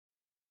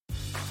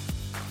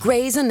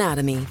Grey's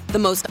Anatomy, the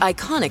most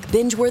iconic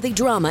binge-worthy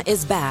drama,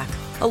 is back,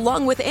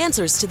 along with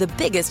answers to the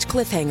biggest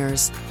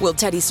cliffhangers. Will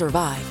Teddy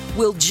survive?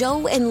 Will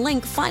Joe and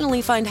Link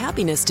finally find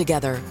happiness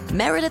together?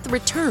 Meredith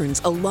returns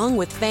along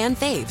with fan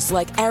faves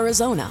like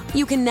Arizona.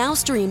 You can now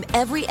stream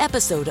every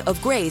episode of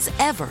Grey's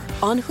ever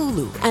on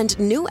Hulu, and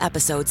new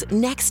episodes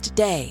next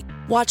day.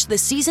 Watch the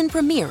season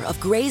premiere of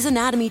Grey's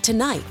Anatomy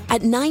tonight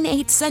at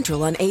 9/8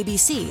 Central on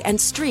ABC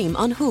and stream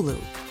on Hulu.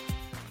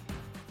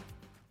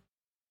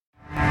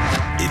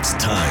 It's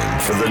time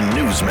for the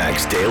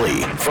Newsmax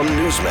Daily from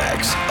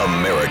Newsmax,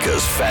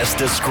 America's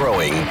fastest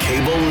growing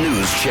cable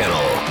news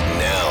channel.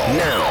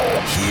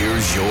 Now,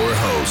 here's your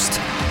host,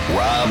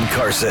 Rob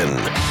Carson.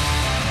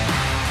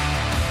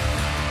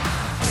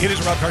 It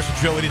is Rob Carson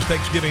Show. It is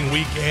Thanksgiving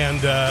week,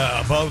 and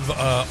above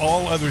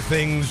all other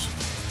things,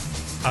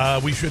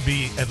 we should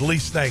be at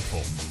least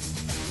thankful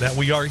that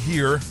we are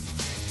here.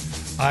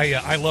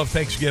 I love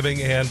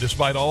Thanksgiving, and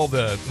despite all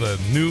the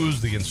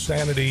news, the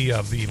insanity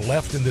of the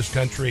left in this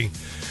country,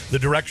 the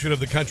direction of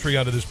the country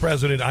under this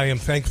president, I am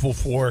thankful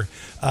for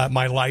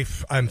my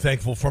life. I'm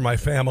thankful for my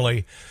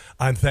family.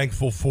 I'm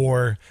thankful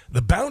for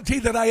the bounty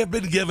that I have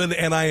been given,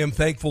 and I am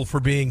thankful for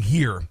being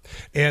here.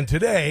 And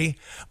today,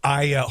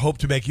 I hope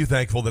to make you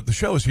thankful that the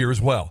show is here as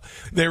well.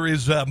 There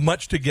is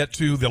much to get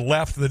to. The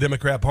left, the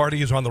Democrat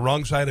Party, is on the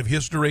wrong side of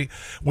history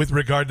with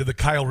regard to the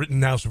Kyle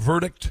Rittenhouse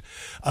verdict.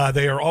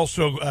 They are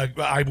also,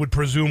 I would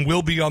presume,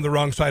 will be on the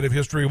wrong side of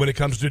history when it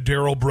comes to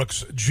Darrell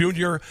Brooks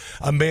Jr.,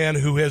 a man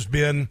who has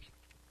been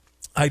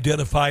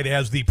identified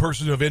as the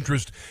person of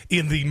interest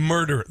in the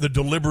murder, the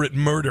deliberate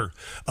murder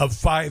of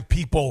 5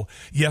 people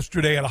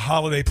yesterday at a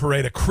holiday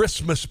parade, a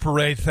Christmas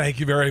parade, thank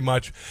you very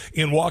much,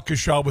 in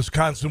Waukesha,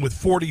 Wisconsin, with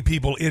 40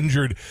 people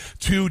injured,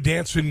 2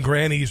 dancing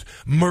grannies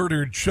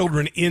murdered,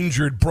 children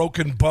injured,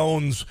 broken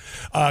bones,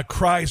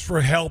 cries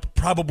for help,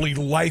 probably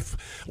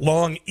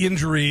lifelong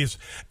injuries,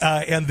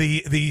 and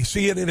the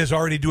CNN is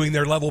already doing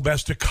their level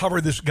best to cover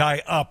this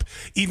guy up,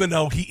 even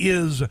though he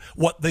is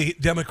what the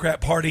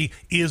Democrat Party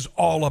is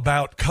all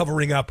about.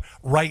 Covering up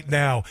right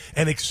now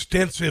an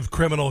extensive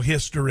criminal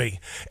history,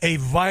 a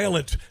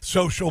violent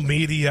social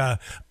media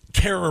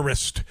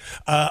terrorist,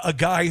 a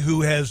guy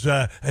who has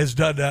done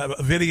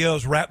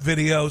videos, rap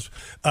videos,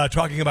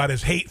 talking about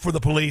his hate for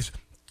the police,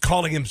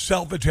 calling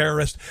himself a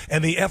terrorist,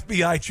 and the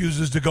FBI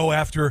chooses to go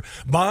after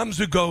moms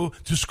who go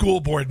to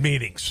school board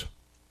meetings.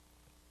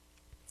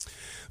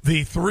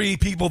 The 3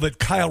 people that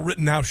Kyle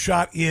Rittenhouse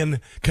shot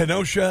in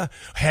Kenosha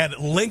had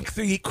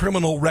lengthy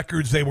criminal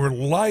records. They were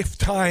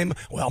lifetime,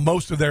 well,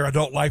 most of their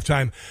adult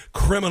lifetime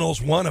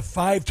criminals, one a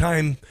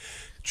 5-time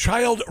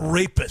child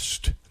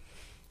rapist.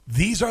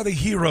 These are the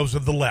heroes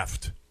of the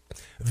left.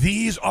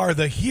 These are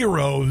the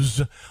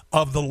heroes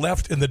of the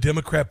left in the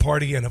Democrat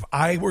Party, and if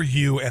I were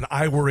you and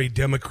I were a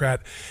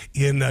Democrat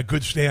in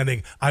good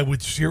standing, I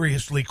would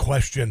seriously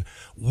question,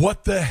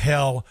 what the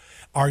hell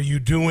are you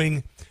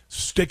doing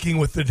sticking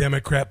with the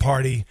Democrat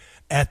Party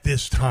at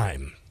this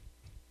time?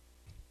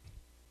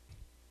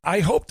 I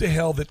hope to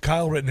hell that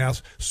Kyle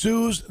Rittenhouse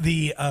sues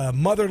the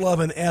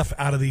mother-loving F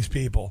out of these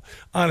people.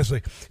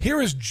 Honestly,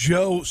 here is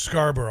Joe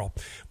Scarborough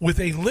with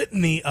a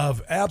litany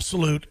of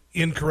absolute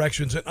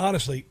incorrections. And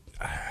honestly,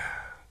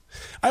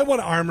 I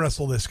want to arm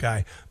wrestle this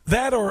guy.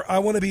 That, or I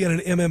want to be in an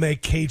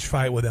MMA cage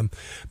fight with him,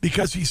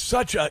 because he's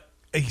such a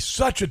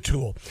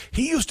tool.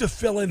 He used to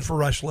fill in for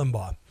Rush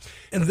Limbaugh.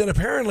 And then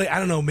apparently, I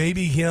don't know,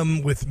 maybe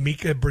him with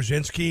Mika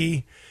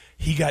Brzezinski,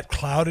 he got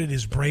clouded,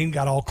 his brain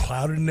got all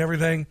clouded and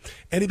everything,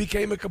 and he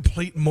became a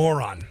complete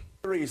moron.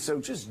 So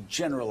just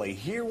generally,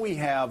 here we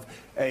have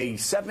a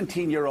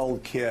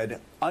 17-year-old kid,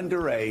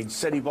 underage,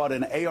 said he bought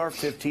an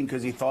AR-15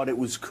 because he thought it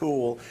was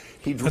cool.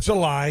 That's a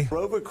lie.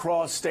 Drove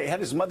across state, had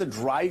his mother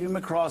drive him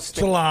across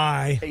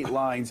state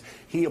lines.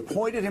 He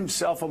appointed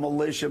himself a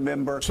militia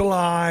member. It's a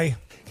lie.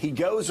 He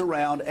goes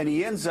around and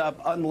he ends up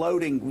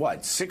unloading,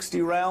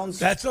 60 rounds?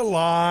 That's a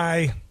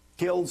lie.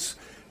 Kills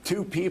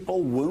 2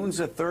 people, wounds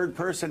a 3rd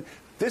person.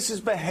 This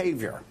is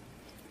behavior.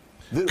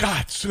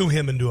 God, sue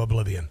him into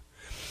oblivion.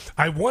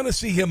 I want to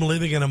see him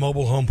living in a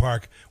mobile home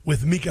park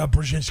with Mika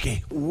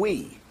Brzezinski.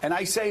 We, and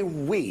I say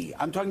we,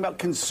 I'm talking about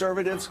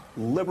conservatives,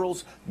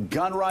 liberals,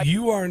 gun rights.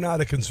 You are not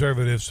a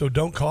conservative, so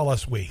don't call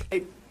us we.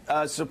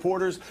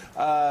 Supporters,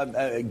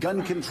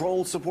 gun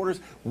control supporters.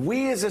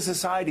 We as a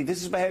society,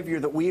 this is behavior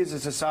that we as a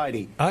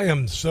society. I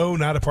am so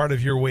not a part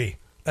of your we.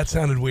 That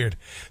sounded weird.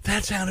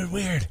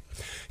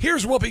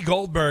 Here's Whoopi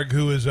Goldberg,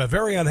 who is a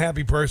very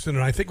unhappy person,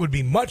 and I think would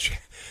be much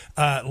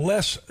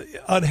less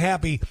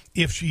unhappy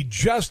if she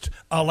just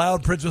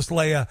allowed Princess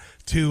Leia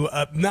to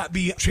not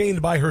be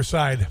chained by her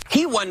side.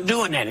 He wasn't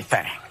doing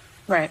anything.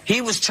 Right.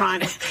 He was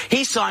trying to,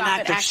 he saw an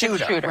active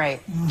shooter.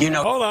 Right. You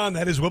know. Hold on.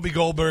 That is Whoopi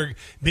Goldberg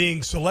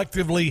being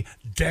selectively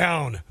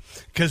down.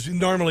 Because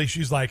normally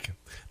she's like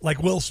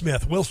Will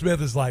Smith. Will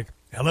Smith is like,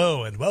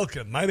 hello and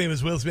welcome. My name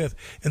is Will Smith.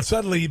 And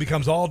suddenly he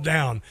becomes all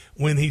down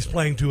when he's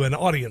playing to an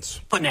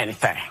audience. Doing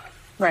anything.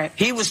 Right.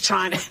 He was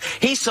trying to,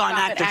 he saw an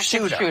active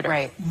shooter.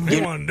 Right. He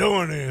wasn't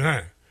doing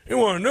anything.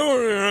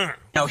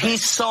 No, he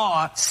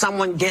saw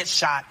someone get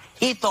shot.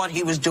 He thought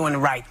he was doing the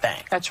right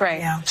thing. That's right.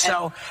 Yeah.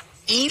 So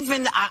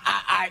even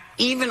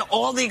even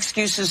all the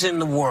excuses in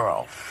the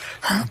world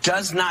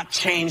does not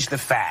change the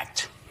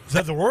fact. Is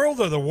that the world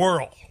or the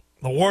world?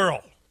 The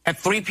world. And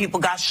 3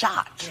 people got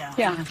shot.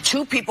 Yeah.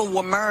 2 people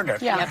were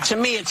murdered. Yeah. To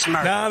me, it's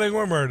murder. No, they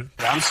were murdered.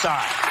 I'm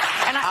sorry.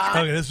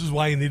 Okay, this is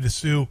why you need to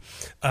sue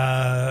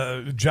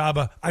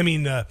Whoopi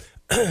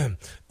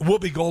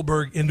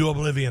Goldberg into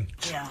oblivion.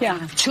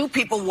 Yeah. 2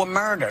 people were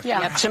murdered.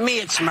 Yeah. To me,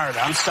 it's murder.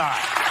 I'm sorry.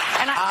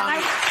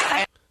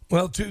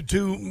 Well, to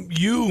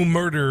you,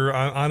 murder,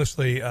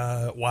 honestly,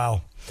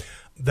 wow,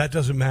 that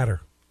doesn't matter.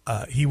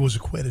 He was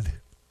acquitted.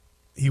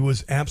 He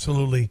was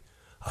absolutely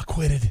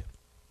acquitted.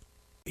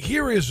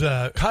 Here is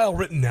Kyle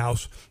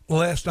Rittenhouse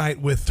last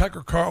night with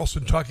Tucker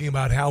Carlson talking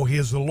about how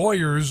his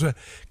lawyers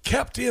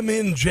kept him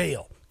in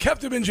jail.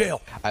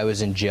 I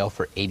was in jail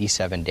for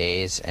 87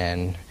 days,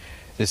 and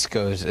this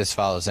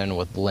follows in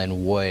with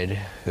Lynn Wood,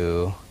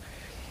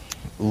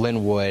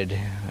 Lynn Wood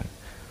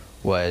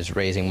was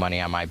raising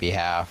money on my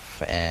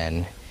behalf,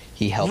 and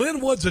he helped.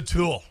 Lynn Wood's a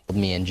tool.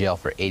 Me in jail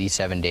for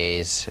 87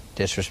 days,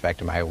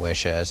 disrespected my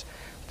wishes,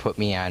 put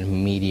me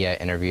on media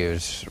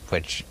interviews,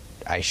 which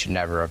I should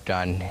never have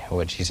done,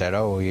 which he said,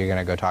 oh, you're going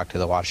to go talk to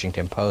the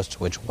Washington Post,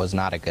 which was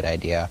not a good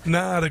idea.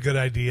 Not a good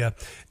idea.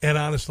 And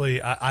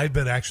honestly, I've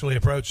been actually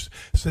approached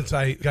since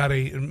I got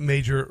a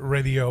major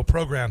radio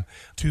program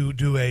to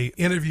do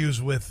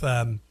interviews with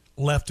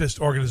leftist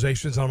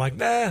organizations. And I'm like,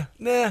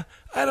 nah,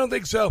 I don't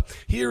think so.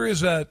 Here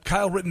is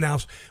Kyle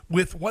Rittenhouse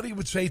with what he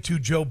would say to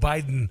Joe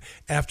Biden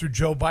after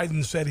Joe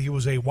Biden said he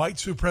was a white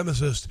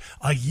supremacist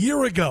a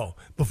year ago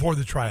before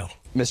the trial.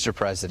 Mr.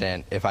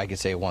 President, if I could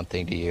say one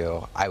thing to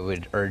you, I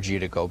would urge you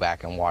to go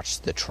back and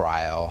watch the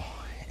trial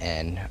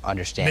and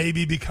understand.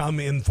 Maybe become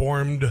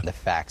informed. The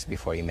facts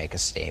before you make a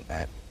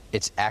statement.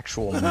 It's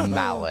actual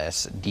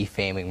malice,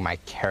 defaming my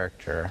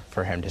character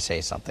for him to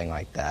say something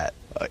like that.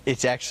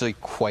 It's actually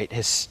quite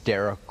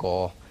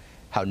hysterical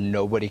how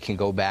nobody can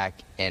go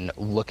back and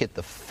look at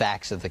the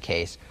facts of the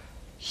case.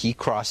 He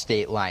crossed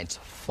state lines,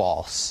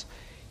 false.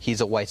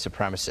 He's a white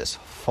supremacist,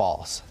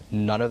 false.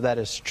 None of that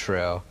is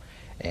true.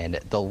 And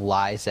the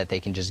lies that they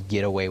can just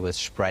get away with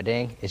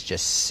spreading is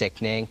just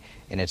sickening,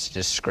 and it's a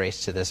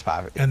disgrace to this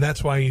poverty. And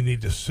that's why you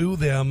need to sue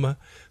them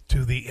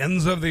to the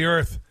ends of the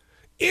earth.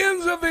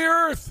 Ends of the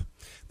earth!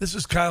 This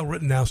is Kyle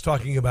Rittenhouse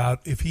talking about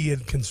if he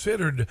had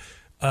considered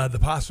the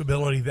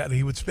possibility that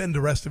he would spend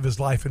the rest of his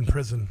life in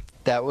prison.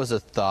 That was a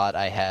thought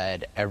I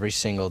had every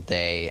single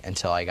day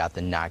until I got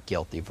the not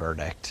guilty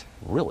verdict.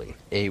 Really?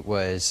 It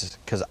was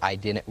because are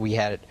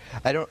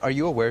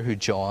you aware who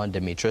Joellen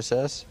Demetrius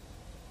is?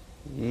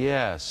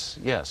 Yes.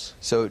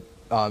 So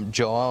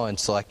Joellen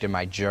selected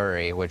my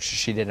jury, which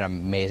she did an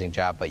amazing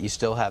job, but you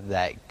still have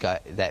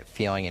that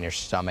feeling in your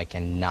stomach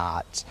and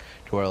knots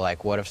to where,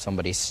 like, what if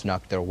somebody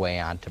snuck their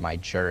way onto my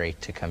jury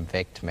to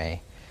convict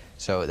me?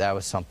 So that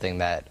was something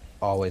that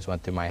always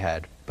went through my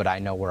head. But I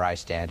know where I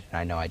stand, and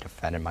I know I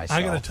defended myself.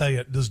 I got to tell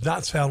you, it does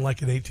not sound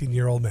like an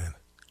 18-year-old man.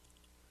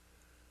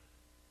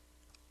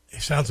 He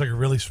sounds like a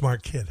really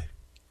smart kid.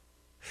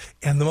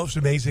 And the most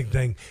amazing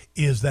thing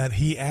is that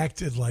he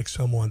acted like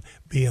someone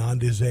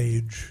beyond his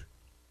age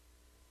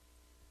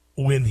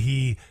when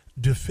he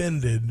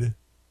defended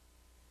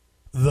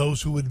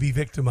those who would be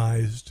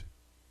victimized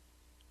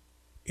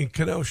in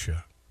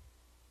Kenosha.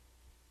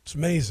 It's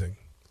amazing.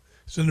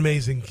 It's an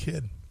amazing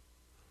kid.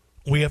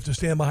 We have to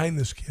stand behind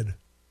this kid.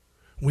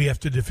 We have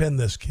to defend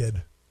this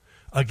kid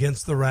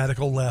against the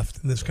radical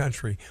left in this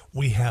country.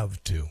 We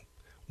have to.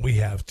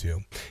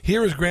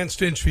 Here is Grant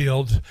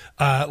Stinchfield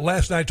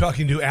last night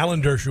talking to Alan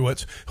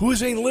Dershowitz, who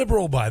is a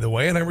liberal, by the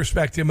way, and I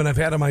respect him, and I've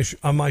had him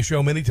on my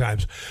show many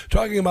times,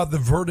 talking about the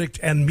verdict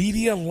and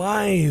media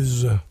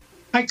lies.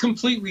 I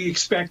completely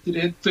expected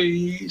it.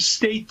 The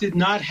state did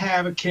not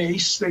have a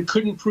case. They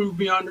couldn't prove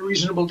beyond a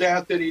reasonable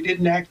doubt that he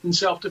didn't act in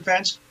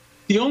self-defense.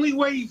 The only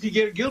way you could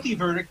get a guilty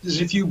verdict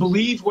is if you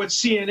believe what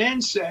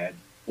CNN said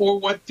or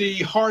what the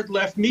hard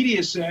left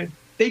media said.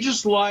 They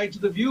just lied to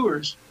the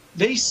viewers.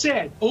 They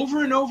said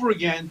over and over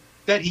again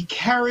that he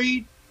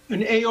carried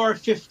an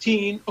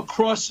AR-15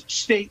 across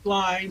state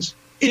lines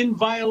in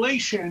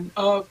violation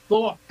of the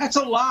law. That's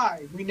a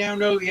lie. We now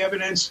know the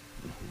evidence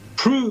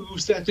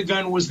proves that the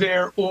gun was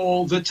there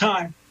all the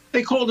time.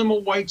 They called him a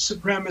white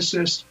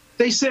supremacist.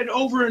 They said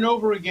over and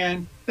over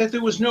again that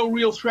there was no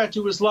real threat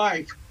to his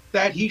life,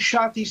 that he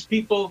shot these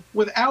people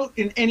without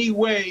in any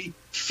way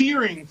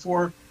fearing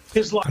for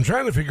his life. I'm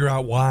trying to figure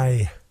out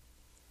why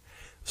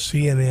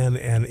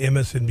CNN and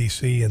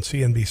MSNBC and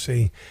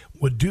CNBC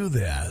would do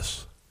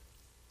this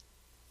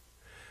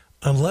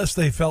unless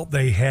they felt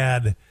they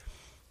had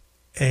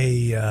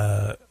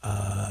a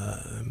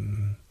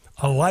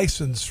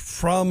license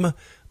from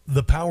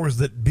the powers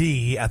that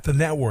be at the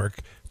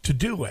network to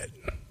do it,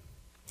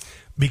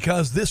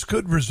 because this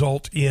could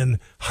result in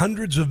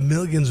hundreds of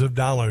millions of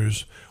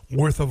dollars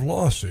worth of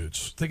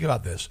lawsuits. Think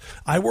about this.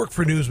 I work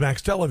for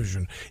Newsmax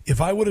Television.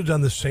 If I would have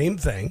done the same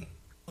thing,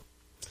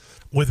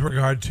 with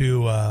regard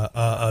to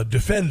a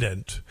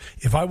defendant,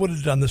 if I would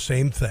have done the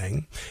same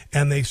thing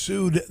and they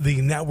sued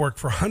the network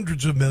for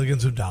hundreds of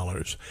millions of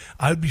dollars,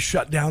 I would be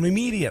shut down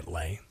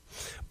immediately.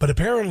 But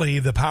apparently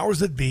the powers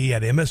that be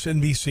at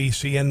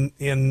MSNBC, and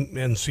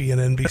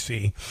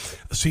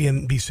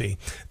CNBC,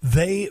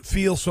 they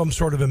feel some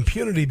sort of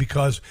impunity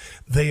because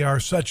they are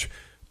such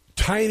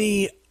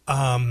tiny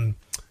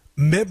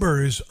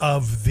members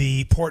of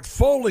the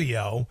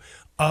portfolio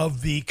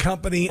of the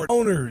company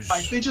owners.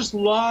 They just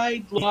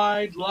lied.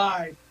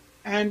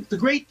 And the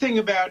great thing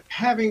about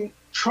having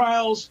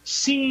trials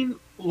seen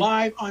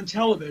live on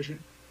television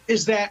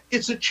is that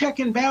it's a check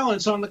and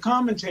balance on the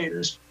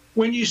commentators.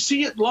 When you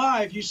see it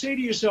live, you say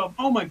to yourself,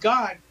 oh my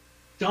God,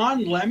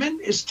 Don Lemon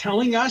is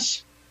telling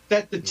us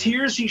that the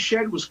tears he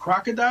shed was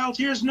crocodile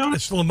tears? No.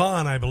 It's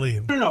Lemon, I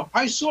believe. No.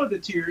 I saw the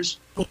tears.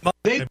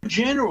 They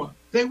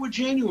were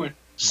genuine.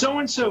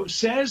 So-and-so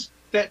says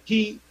that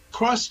he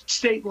crossed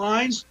state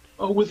lines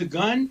with a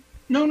gun.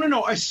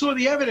 No. I saw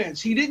the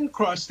evidence. He didn't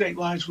cross state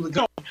lines with a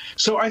gun.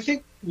 So I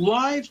think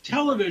live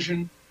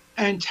television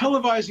and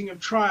televising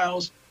of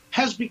trials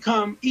has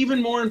become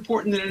even more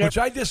important than it Which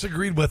I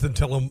disagreed with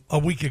until a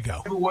week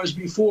ago. ever was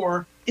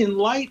before, in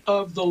light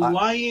of the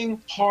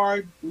lying,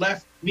 hard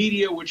left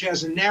media, which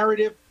has a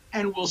narrative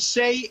and will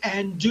say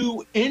and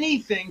do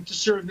anything to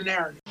serve the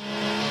narrative.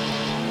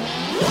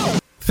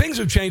 Things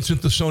have changed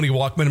since the Sony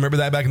Walkman. Remember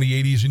that back in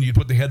the 80s, and you'd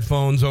put the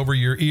headphones over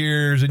your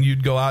ears and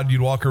you'd go out and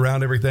you'd walk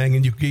around everything,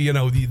 and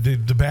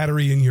the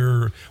battery in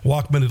your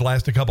Walkman would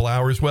last a couple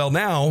hours. Well,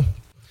 now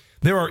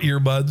there are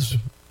earbuds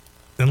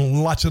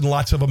and lots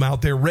of them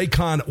out there.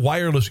 Raycon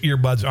wireless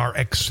earbuds are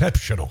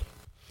exceptional.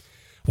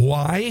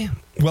 Why?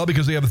 Well,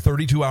 because they have a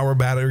 32-hour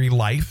battery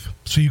life,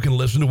 so you can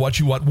listen to what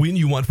you want, when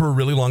you want, for a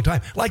really long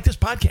time, like this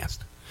podcast.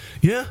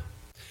 Yeah.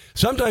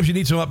 Sometimes you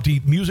need some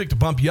upbeat music to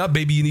pump you up.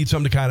 Maybe you need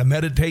something to kind of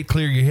meditate,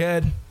 clear your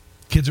head.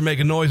 Kids are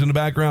making noise in the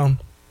background.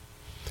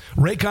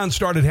 Raycon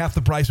start at half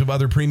the price of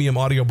other premium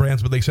audio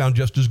brands, but they sound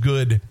just as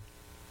good.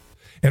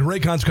 And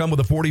Raycons come with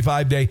a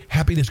 45-day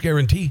happiness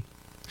guarantee.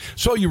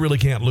 So you really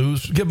can't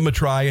lose. Give them a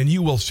try, and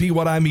you will see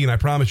what I mean. I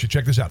promise you.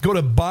 Check this out. Go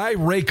to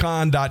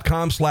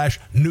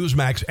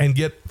buyraycon.com/Newsmax and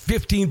get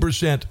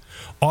 15%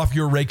 off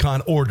your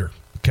Raycon order.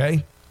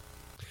 Okay?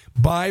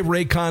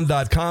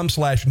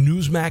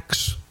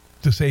 Buyraycon.com/Newsmax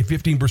to save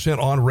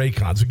 15% on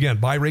Raycons. Again,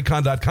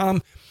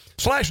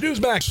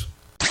 buyraycon.com/Newsmax.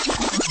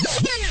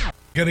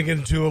 Going to get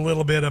into a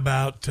little bit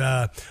about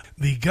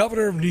the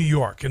governor of New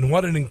York and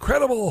what an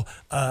incredible,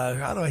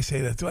 how do I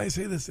say this? Do I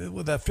say this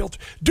with that filter?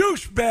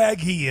 Douchebag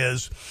he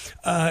is,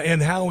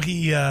 and how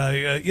he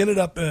ended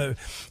up,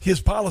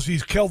 his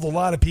policies killed a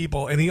lot of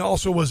people, and he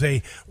also was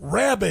a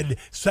rabid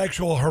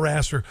sexual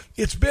harasser.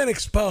 It's been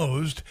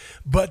exposed,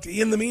 but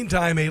in the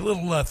meantime, a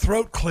little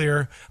throat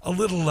clear, a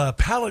little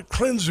palate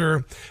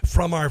cleanser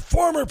from our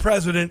former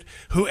president,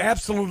 who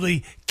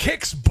absolutely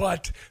kicks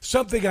butt,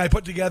 something I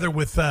put together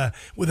with a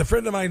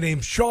friend of mine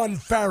named Sean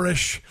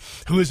Farish,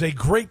 who is a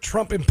great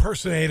Trump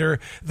impersonator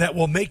that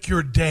will make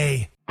your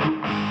day.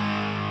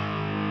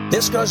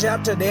 This goes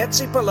out to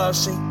Nancy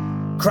Pelosi,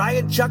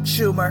 crying Chuck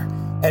Schumer,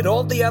 and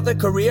all the other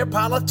career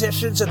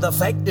politicians in the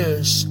fake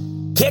news.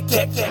 Kick.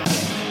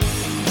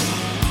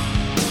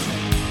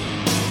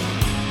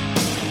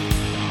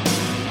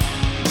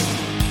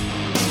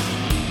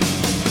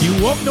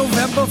 You woke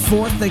November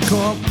 4th, they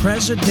call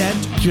President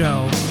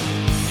Joe.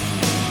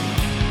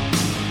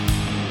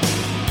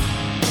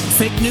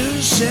 Fake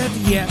news said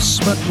yes,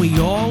 but we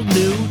all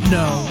knew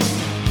no.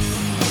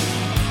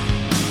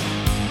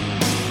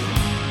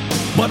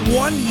 But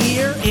 1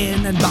 year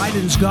in and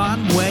Biden's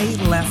gone way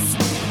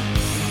left.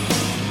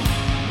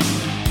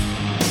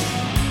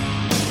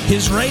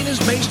 His reign is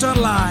based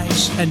on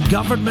lies and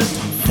government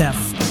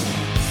theft.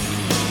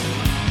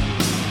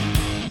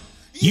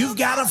 You've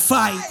got to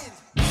fight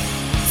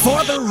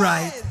for the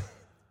right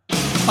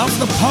of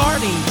the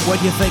party.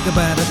 When you think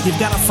about it, you've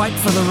got to fight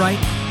for the right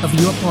of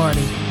your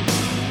party.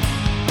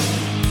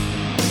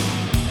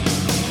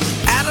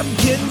 Adam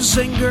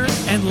Kinzinger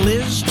and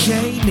Liz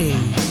Cheney.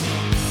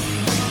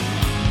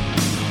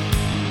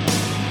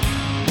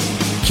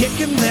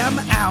 Kicking them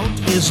out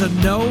is a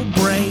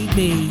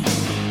no-brainer.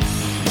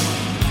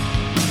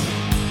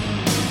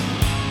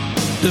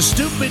 The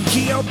stupid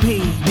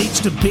GOP needs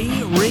to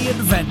be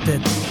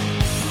reinvented.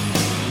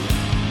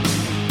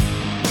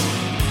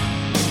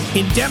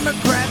 In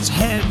Democrats'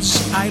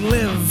 heads, I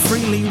live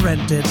freely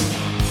rented.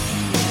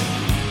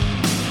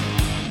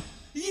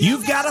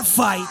 You've got to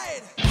fight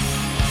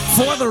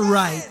for the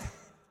right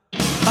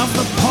of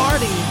the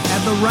party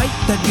and the right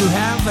that you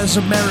have as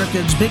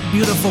Americans. Big,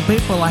 beautiful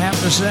people, I have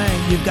to say,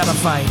 you've got to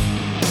fight.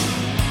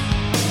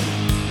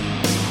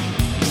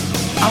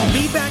 I'll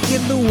be back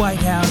in the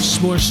White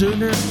House more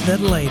sooner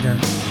than later.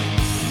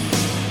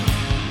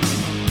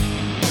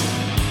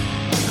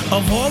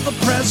 Of all the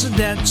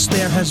presidents,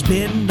 there has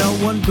been no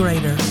one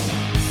greater.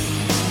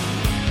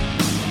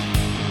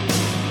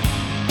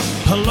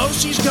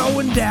 Pelosi's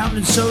going down,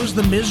 and so's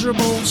the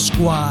miserable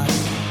squad.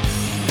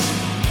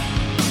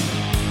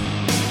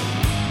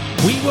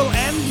 We will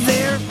end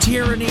their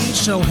tyranny,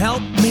 so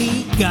help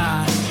me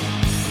God.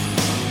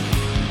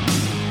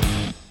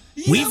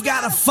 We've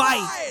got to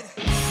fight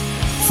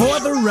for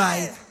the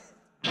right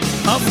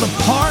of the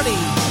party,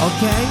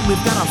 okay?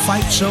 We've got to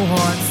fight so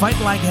hard, fight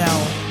like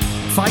hell,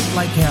 fight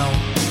like hell.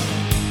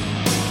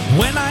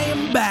 When I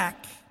am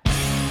back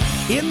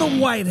in the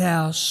White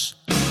House,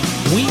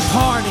 we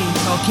party,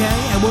 okay?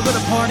 And we're going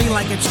to party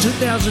like it's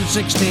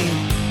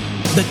 2016.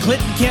 The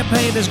Clinton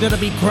campaign is going to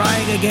be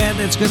crying again.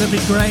 It's going to be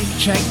great.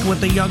 Cenk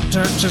with the Young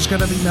Turks is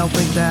going to be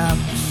melting down.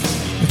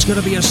 It's going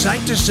to be a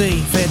sight to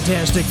see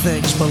fantastic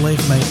things, believe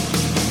me.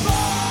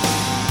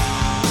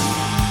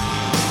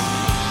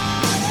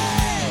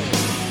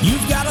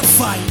 You've got to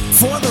fight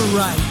for the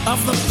right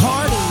of the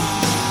party.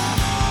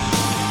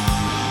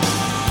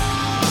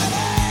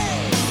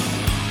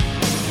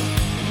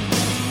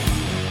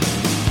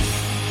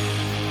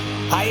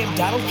 I am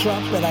Donald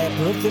Trump, and I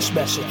approve this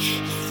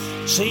message.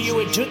 See you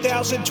in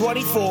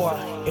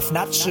 2024, if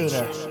not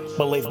sooner,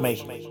 believe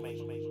me.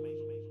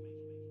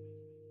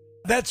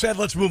 That said,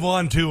 let's move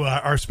on to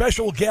our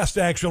special guest,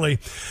 actually,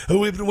 who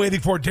we've been waiting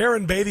for,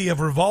 Darren Beatty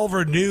of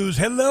Revolver News.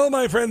 Hello,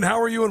 my friend.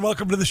 How are you, and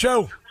welcome to the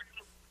show.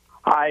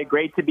 Hi,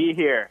 great to be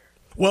here.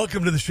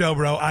 Welcome to the show,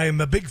 bro. I am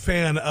a big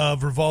fan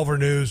of Revolver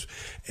News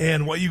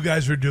and what you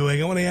guys are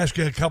doing. I want to ask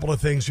you a couple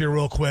of things here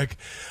real quick.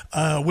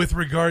 With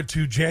regard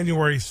to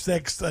January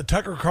 6th,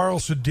 Tucker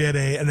Carlson did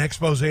an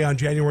expose on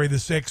January the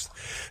 6th.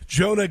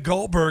 Jonah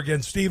Goldberg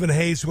and Stephen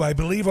Hayes, who I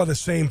believe are the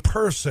same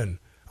person.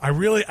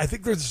 I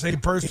think they're the same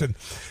person.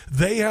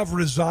 They have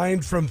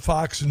resigned from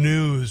Fox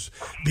News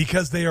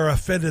because they are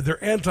offended.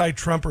 They're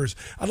anti-Trumpers.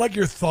 I'd like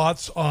your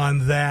thoughts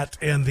on that.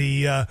 And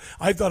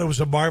I thought it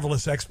was a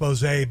marvelous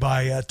expose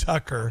by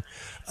Tucker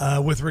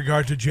with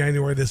regard to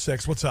January the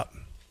 6th. What's up?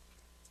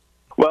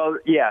 Well,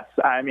 yes.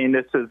 I mean,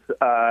 this is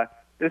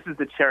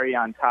the cherry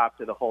on top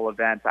to the whole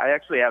event. I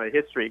actually have a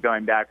history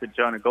going back with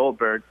Jonah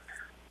Goldberg.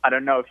 I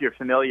don't know if you're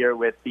familiar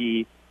with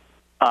the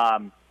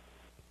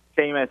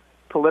famous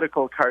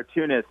political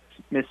cartoonist,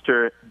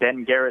 Mr.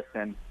 Ben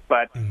Garrison,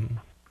 but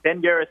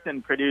Ben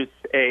Garrison produced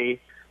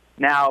a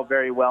now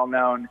very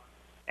well-known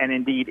and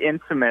indeed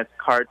infamous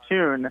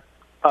cartoon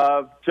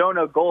of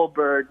Jonah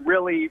Goldberg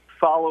really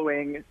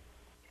following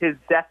his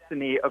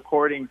destiny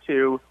according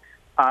to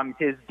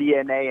his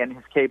DNA and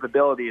his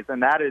capabilities,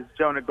 and that is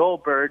Jonah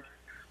Goldberg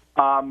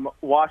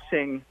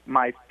washing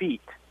my feet.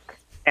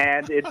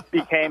 And it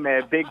became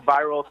a big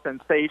viral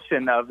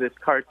sensation of this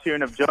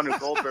cartoon of Jonah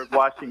Goldberg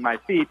washing my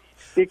feet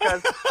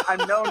because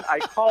I'm known. I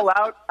call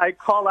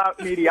out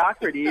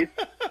mediocrities,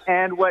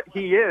 and what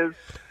he is,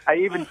 I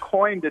even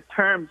coined a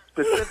term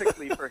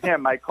specifically for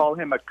him. I call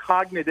him a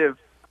cognitive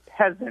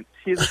peasant.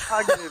 He's a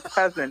cognitive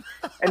peasant,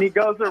 and he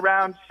goes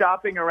around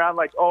shopping around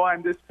like, oh,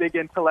 I'm this big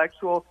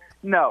intellectual.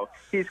 No,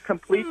 he's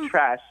complete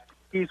trash.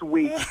 He's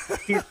weak.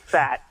 He's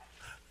fat.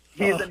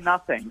 He's a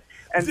nothing.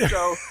 And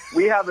so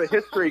we have a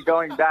history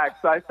going back.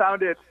 So I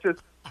found it just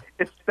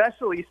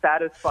especially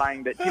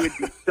satisfying that he would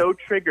be so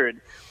triggered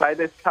by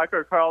this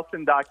Tucker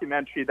Carlson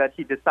documentary that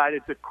he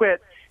decided to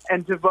quit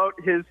and devote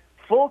his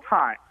full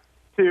time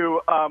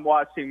to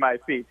washing my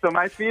feet. So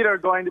my feet are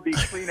going to be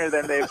cleaner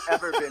than they've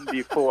ever been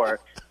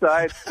before. So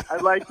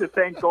I'd like to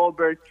thank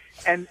Goldberg.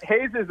 And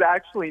Hayes is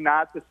actually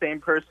not the same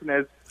person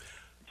as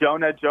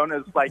Jonah.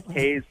 Jonah's like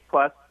Hayes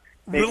plus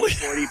maybe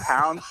 40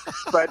 pounds.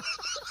 But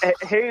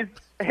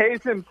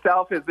Hayes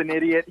himself is an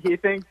idiot. He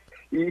thinks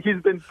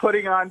he's been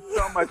putting on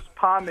so much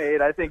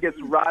pomade. I think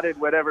it's rotted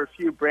whatever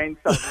few brain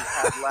cells he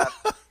has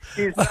left.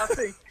 He's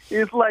nothing.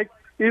 He's like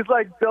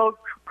Bill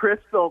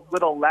Kristol's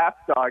little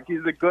lapdog.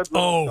 He's a good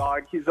little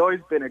dog. He's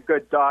always been a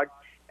good dog,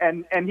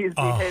 and he's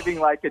behaving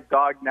like a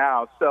dog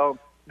now. So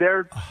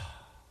they're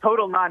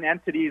total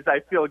non-entities. I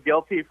feel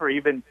guilty for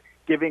even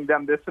giving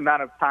them this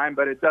amount of time,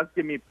 but it does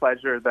give me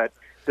pleasure that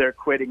they're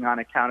quitting on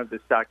account of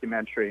this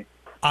documentary.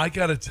 I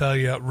got to tell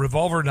you,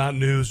 Revolver Not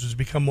News has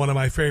become one of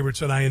my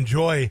favorites, and I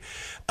enjoy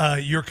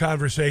your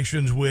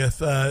conversations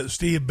with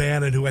Steve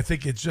Bannon, who I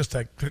think it's just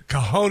a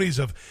cojones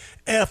of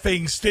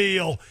effing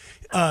steel.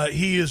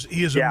 He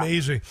is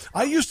amazing.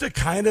 I used to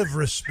kind of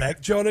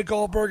respect Jonah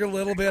Goldberg a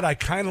little bit. I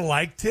kind of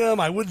liked him.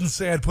 I wouldn't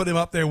say I'd put him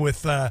up there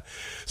with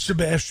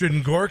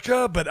Sebastian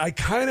Gorka, but I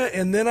kind of,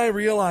 and then I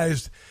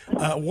realized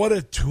what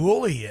a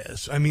tool he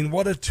is. I mean,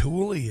 what a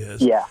tool he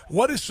is. Yeah.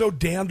 What is so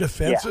damn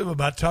defensive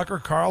about Tucker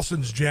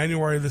Carlson's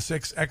January the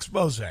 6th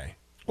expose?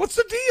 What's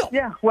the deal?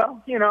 Yeah,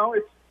 well,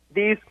 it's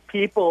these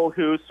people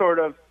who sort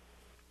of,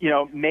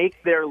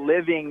 make their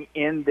living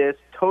in this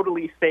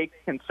totally fake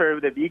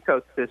conservative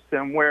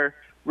ecosystem where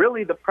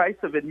really the price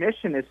of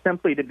admission is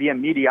simply to be a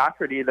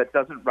mediocrity that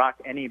doesn't rock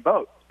any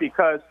boats,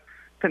 because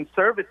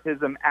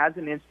conservatism as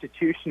an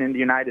institution in the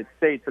United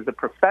States, as a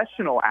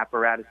professional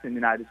apparatus in the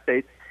United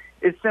States,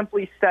 is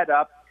simply set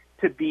up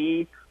to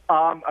be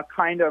a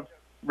kind of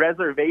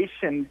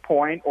reservation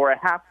point or a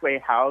halfway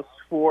house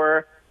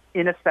for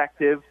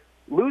ineffective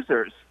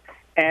losers.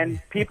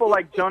 And people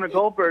like Jonah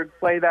Goldberg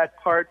play that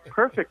part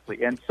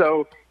perfectly. And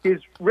so he's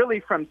really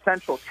from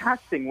central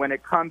casting when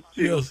it comes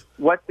to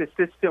what the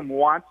system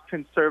wants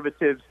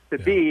conservatives to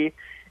be.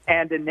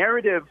 And a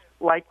narrative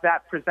like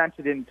that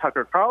presented in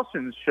Tucker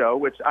Carlson's show,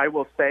 which I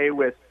will say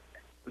with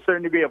a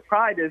certain degree of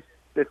pride, is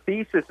the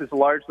thesis is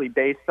largely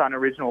based on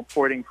original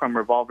reporting from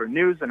Revolver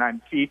News, and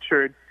I'm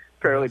featured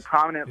fairly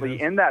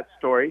prominently in that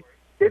story.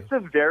 It's a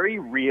very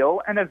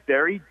real and a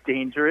very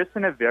dangerous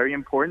and a very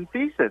important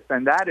thesis,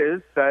 and that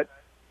is that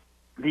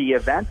the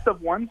events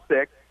of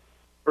 1/6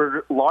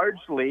 were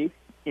largely,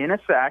 in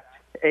effect,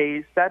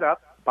 a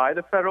setup by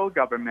the federal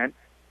government,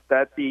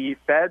 that the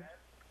feds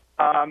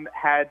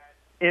had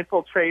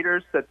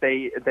infiltrators that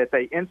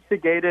they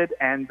instigated,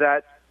 and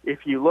that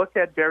if you look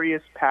at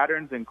various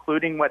patterns,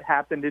 including what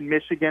happened in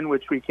Michigan,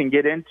 which we can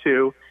get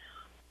into,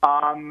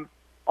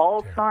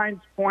 all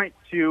signs point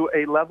to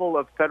a level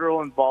of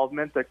federal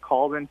involvement that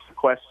called into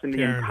question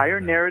the entire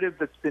narrative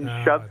that's been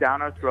shoved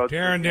down our throats.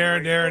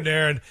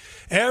 Darren.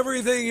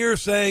 Everything you're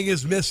saying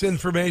is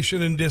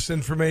misinformation and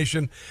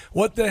disinformation.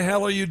 What the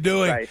hell are you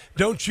doing? Right.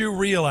 Don't you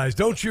realize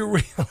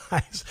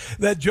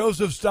that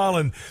Joseph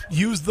Stalin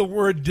used the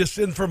word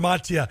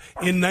disinformatia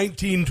in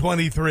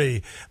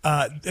 1923?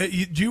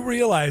 Do you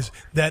realize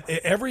that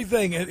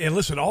everything, and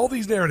listen, all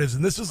these narratives,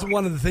 and this is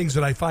one of the things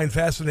that I find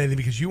fascinating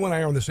because you and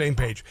I are on the same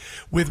page,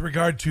 with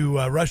regard to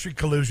Russian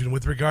collusion,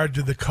 with regard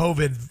to the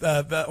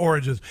COVID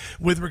origins,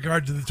 with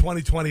regard to the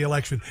 2020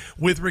 election,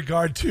 with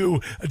regard to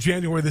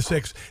January the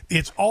 6th.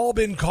 It's all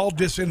been called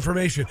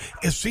disinformation.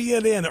 If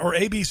CNN or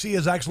ABC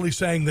is actually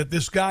saying that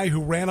this guy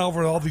who ran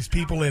over all these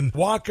people in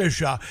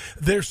Waukesha,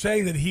 they're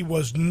saying that he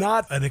was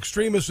not an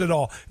extremist at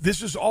all.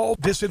 This is all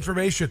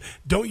disinformation.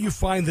 Don't you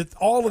find that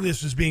all of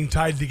this is being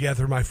tied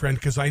together, my friend?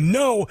 Because I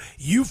know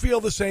you feel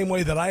the same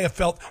way that I have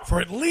felt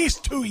for at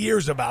least 2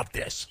 years about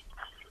this.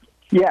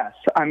 Yes,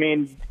 I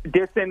mean,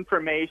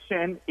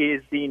 disinformation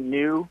is the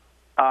new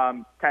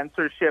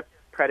censorship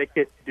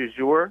predicate du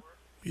jour.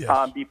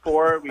 Yes.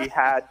 Before we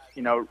had,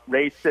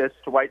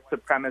 racist, white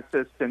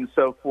supremacists, and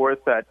so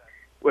forth that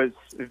was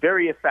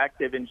very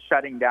effective in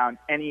shutting down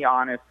any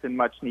honest and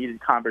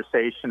much-needed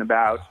conversation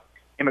about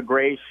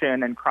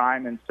immigration and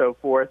crime and so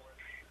forth.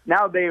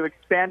 Now they've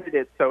expanded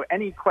it, so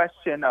any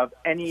question of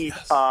any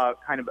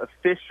kind of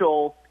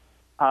official,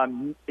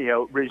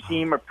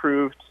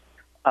 regime-approved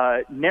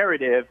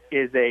narrative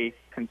is a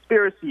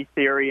conspiracy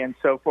theory and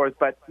so forth,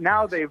 but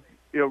now they've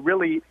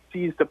really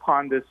seized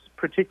upon this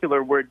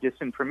particular word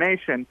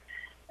disinformation,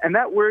 and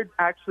that word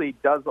actually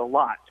does a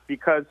lot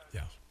because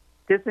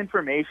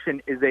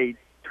disinformation is a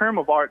term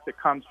of art that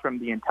comes from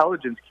the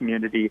intelligence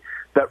community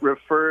that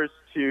refers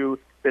to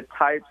the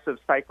types of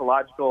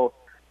psychological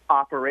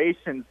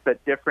operations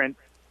that different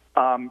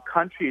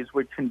countries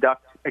would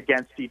conduct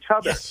against each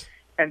other.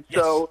 And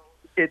so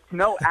it's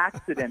no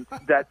accident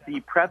that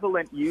the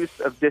prevalent use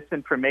of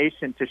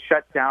disinformation to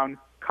shut down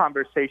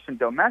conversation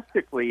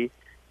domestically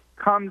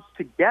comes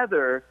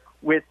together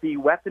with the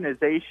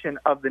weaponization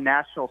of the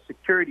national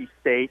security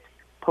state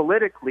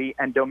politically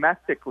and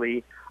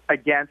domestically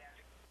against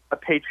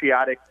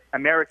patriotic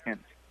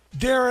Americans.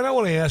 Darren, I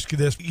want to ask you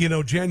this.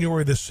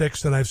 January the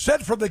 6th, and I've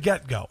said from the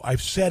get-go,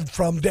 I've said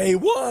from day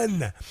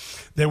one,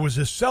 there was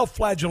a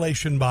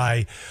self-flagellation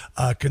by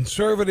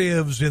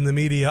conservatives in the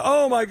media.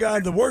 Oh, my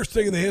God, the worst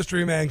thing in the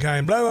history of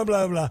mankind, blah, blah,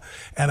 blah, blah.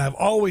 And I've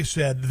always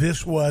said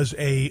this was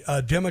a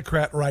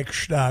Democrat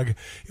Reichstag.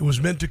 It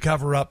was meant to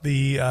cover up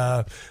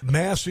the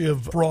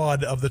massive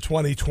fraud of the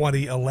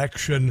 2020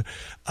 election.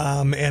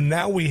 And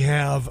now we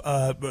have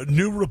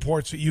new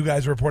reports that you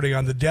guys are reporting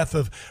on the death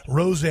of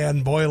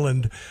Roseanne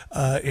Boyland,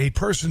 a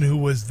person who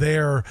was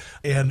there,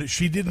 and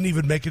she didn't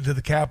even make it to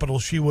the Capitol.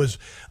 She was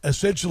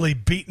essentially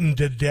beaten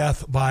to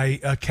death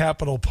by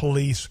Capitol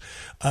Police,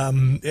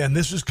 and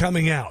this is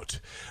coming out.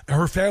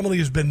 Her family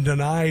has been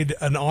denied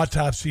an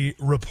autopsy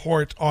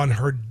report on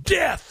her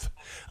death.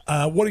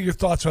 What are your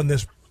thoughts on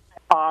this?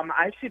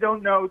 I actually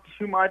don't know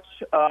too much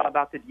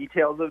about the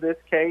details of this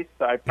case.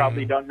 I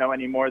probably don't know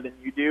any more than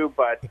you do,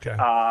 but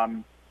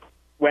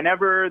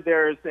whenever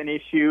there's an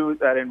issue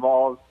that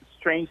involves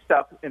strange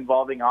stuff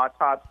involving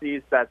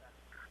autopsies, that's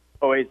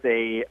always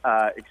a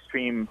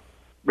extreme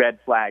red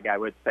flag, I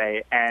would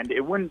say. And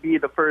it wouldn't be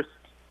the first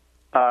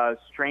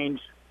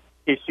strange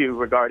issue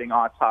regarding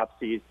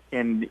autopsies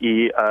in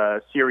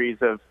the series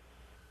of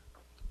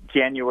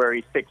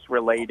January 6th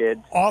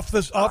related. Off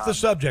the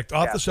subject.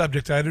 The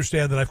subject. I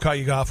understand that I've caught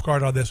you off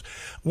guard on this.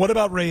 What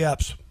about Ray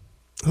Epps?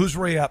 Who's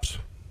Ray Epps?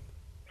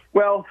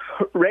 Well,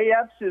 Ray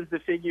Epps is the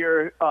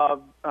figure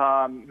of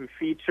who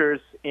features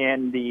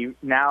in the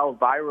now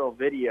viral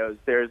videos.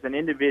 There's an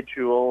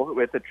individual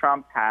with a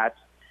Trump hat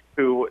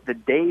who, the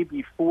day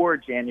before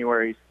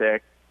January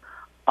 6th,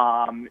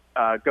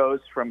 goes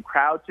from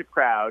crowd to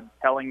crowd,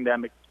 telling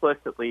them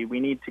explicitly,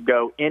 we need to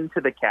go into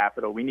the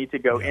Capitol. We need to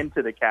go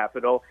into the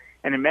Capitol.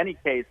 And in many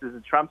cases,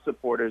 the Trump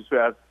supporters who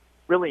have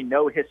really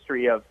no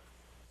history of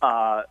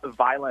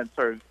violence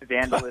or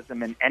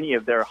vandalism in any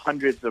of their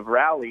hundreds of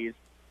rallies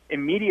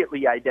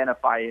immediately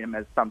identify him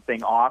as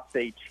something off.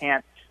 They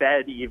chant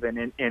Fed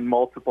even in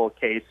multiple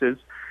cases.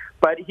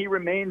 But he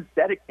remains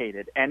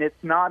dedicated. And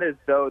it's not as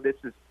though this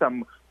is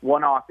some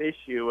one-off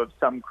issue of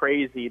some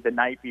crazy the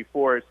night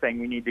before saying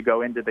we need to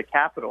go into the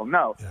Capitol.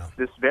 No,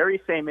 this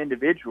very same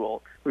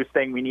individual who's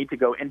saying we need to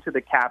go into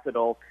the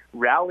Capitol,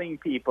 rallying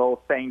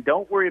people, saying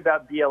don't worry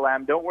about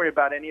BLM, don't worry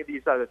about any of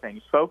these other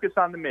things. Focus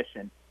on the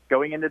mission,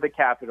 going into the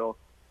Capitol.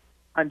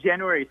 On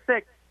January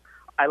 6th,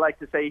 I like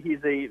to say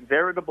he's a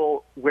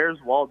veritable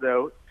Where's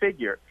Waldo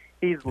figure.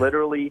 He's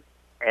literally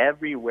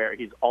everywhere.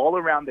 He's all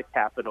around the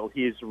Capitol.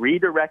 He's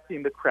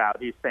redirecting the crowd.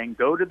 He's saying,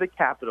 go to the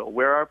Capitol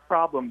where our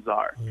problems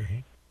are. Mm-hmm.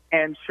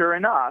 And sure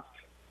enough,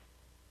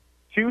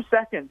 2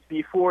 seconds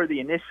before the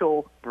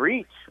initial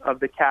breach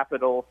of the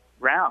Capitol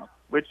round,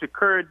 which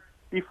occurred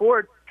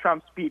before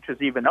Trump's speech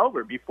was even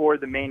over, before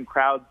the main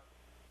crowd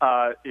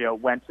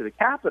went to the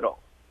Capitol,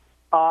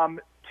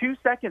 2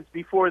 seconds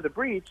before the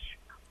breach,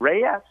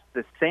 Ray Epps,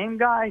 the same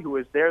guy who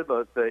was there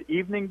the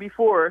evening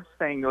before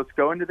saying, let's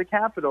go into the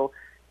Capitol,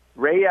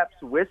 Ray Epps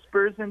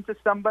whispers into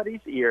somebody's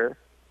ear,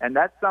 and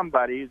that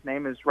somebody, whose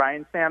name is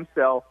Ryan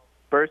Samsell,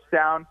 bursts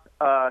down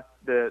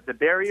the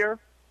barrier,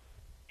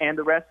 and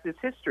the rest is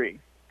history.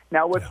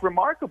 Now, what's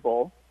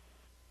remarkable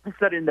is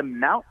that in the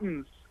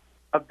mountains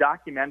of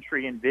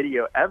documentary and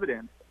video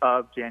evidence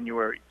of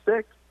January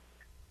 6th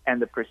and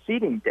the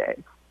preceding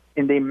day,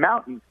 in the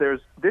mountains,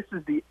 this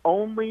is the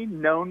only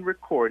known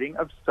recording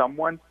of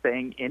someone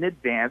saying in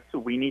advance,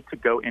 we need to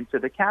go into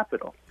the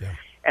Capitol. Yeah.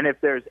 And if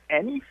there's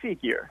any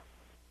figure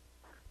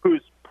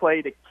who's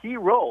played a key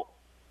role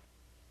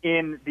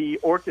in the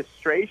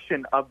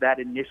orchestration of that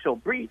initial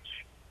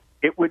breach,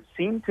 it would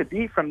seem to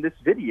be from this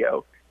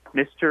video,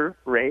 Mr.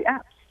 Ray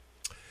Epps.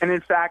 And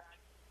in fact,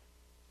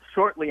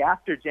 shortly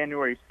after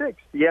January 6th,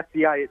 the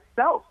FBI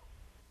itself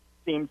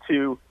seemed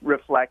to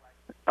reflect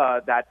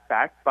that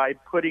fact by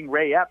putting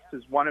Ray Epps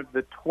as one of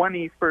the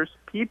 20 first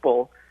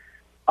people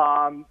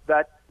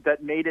that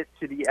made it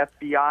to the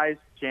FBI's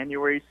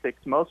January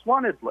 6th most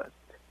wanted list.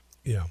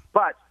 Yeah.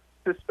 But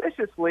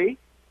suspiciously,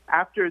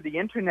 after the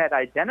Internet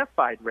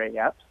identified Ray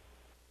Epps,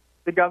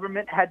 the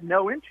government had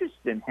no interest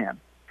in him.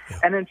 Yeah.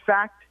 And in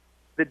fact,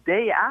 the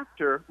day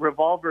after,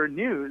 Revolver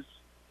News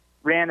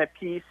ran a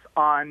piece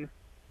on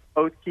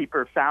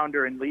Oathkeeper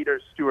founder and leader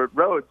Stuart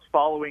Rhodes,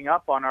 following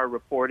up on our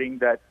reporting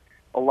that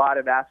a lot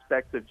of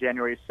aspects of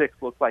January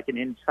 6th looked like an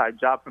inside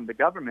job from the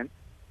government.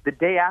 The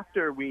day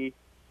after we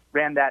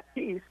ran that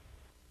piece,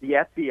 the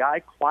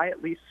FBI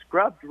quietly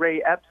scrubbed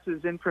Ray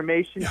Epps'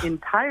 information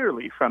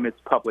entirely from its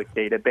public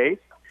database.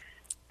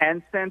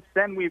 And since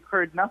then, we've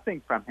heard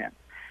nothing from him.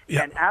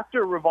 Yeah. And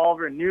after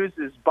Revolver News'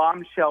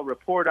 bombshell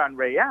report on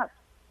Ray Epps,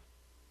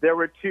 there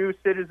were 2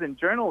 citizen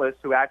journalists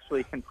who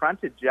actually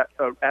confronted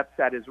Epps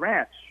at his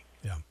ranch.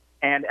 Yeah.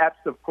 And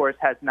Epps, of course,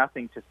 has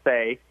nothing to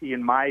say. He,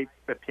 in my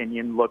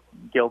opinion, looked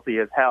guilty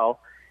as hell.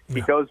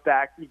 He goes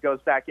back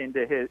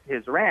into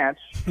his ranch,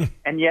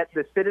 and yet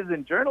the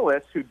citizen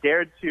journalists who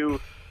dared to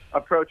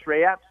approach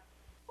Ray Epps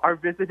are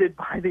visited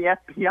by the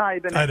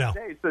FBI the next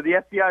day. So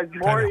the FBI is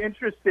more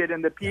interested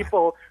in the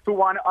people who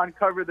want to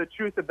uncover the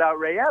truth about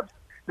Ray Epps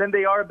than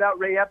they are about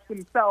Ray Epps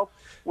himself,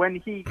 when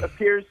he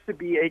appears to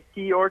be a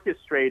key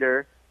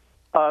orchestrator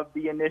of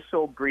the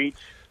initial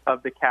breach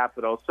of the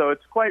Capitol. So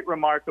it's quite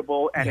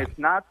remarkable, and it's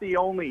not the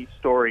only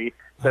story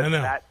that's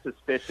that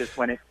suspicious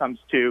when it comes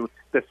to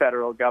the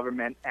federal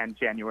government and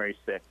January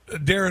 6th.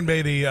 Darren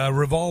Beatty,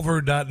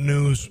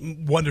 Revolver.news,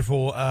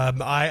 wonderful.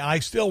 I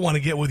still want to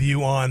get with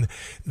you on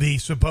the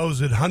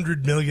supposed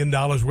 $100 million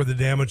worth of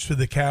damage to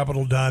the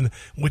Capitol done,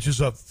 which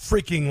is a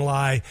freaking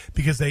lie,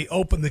 because they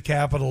opened the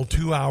Capitol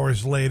 2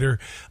 hours later,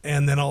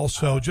 and then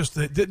also just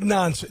the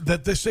nonsense, the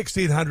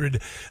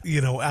 1,600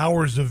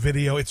 hours of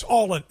video. It's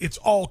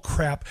all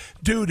crap,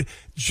 dude.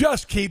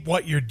 Just keep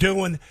what you're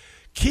doing.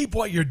 Keep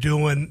what you're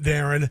doing,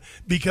 Darren,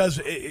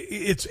 because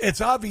it's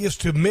obvious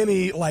to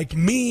many like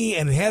me,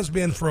 and has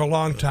been for a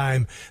long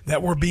time,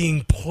 that we're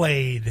being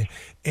played.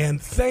 And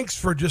thanks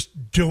for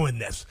just doing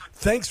this.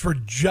 Thanks for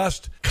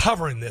just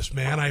covering this,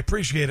 man. I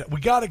appreciate it.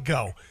 We got to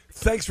go.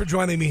 Thanks for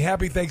joining me.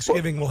 Happy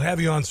Thanksgiving. We'll have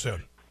you on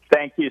soon.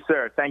 Thank you,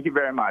 sir. Thank you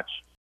very much.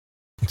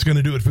 It's going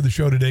to do it for the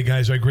show today,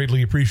 guys. I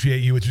greatly appreciate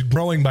you. It's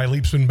growing by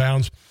leaps and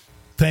bounds.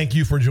 Thank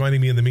you for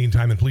joining me in the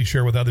meantime, and please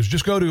share with others.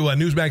 Just go to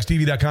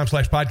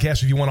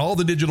newsmaxtv.com/podcast if you want all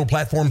the digital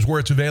platforms where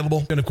it's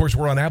available. And, of course,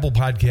 we're on Apple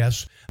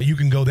Podcasts. You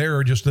can go there,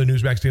 or just the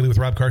Newsmax Daily with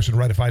Rob Carson.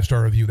 Write a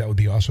 5-star review. That would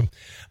be awesome.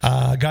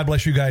 God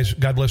bless you guys.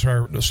 God bless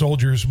our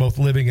soldiers, both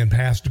living and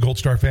past, Gold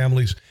Star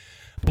families,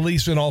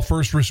 police and all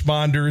first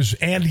responders,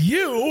 and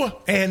you.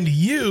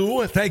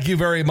 Thank you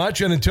very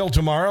much. And until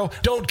tomorrow,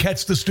 don't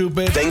catch the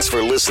stupid. Thanks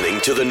for listening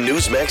to the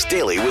Newsmax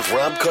Daily with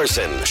Rob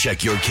Carson.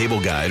 Check your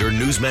cable guide or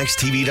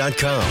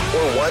newsmaxtv.com,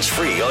 or watch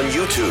free on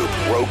YouTube,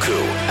 Roku,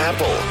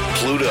 Apple,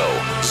 Pluto,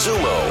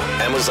 Zumo,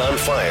 Amazon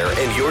Fire,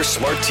 and your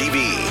smart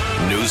TV.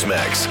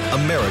 Newsmax,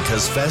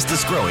 America's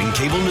fastest growing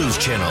cable news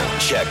channel.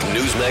 Check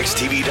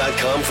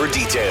newsmaxtv.com for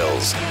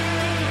details.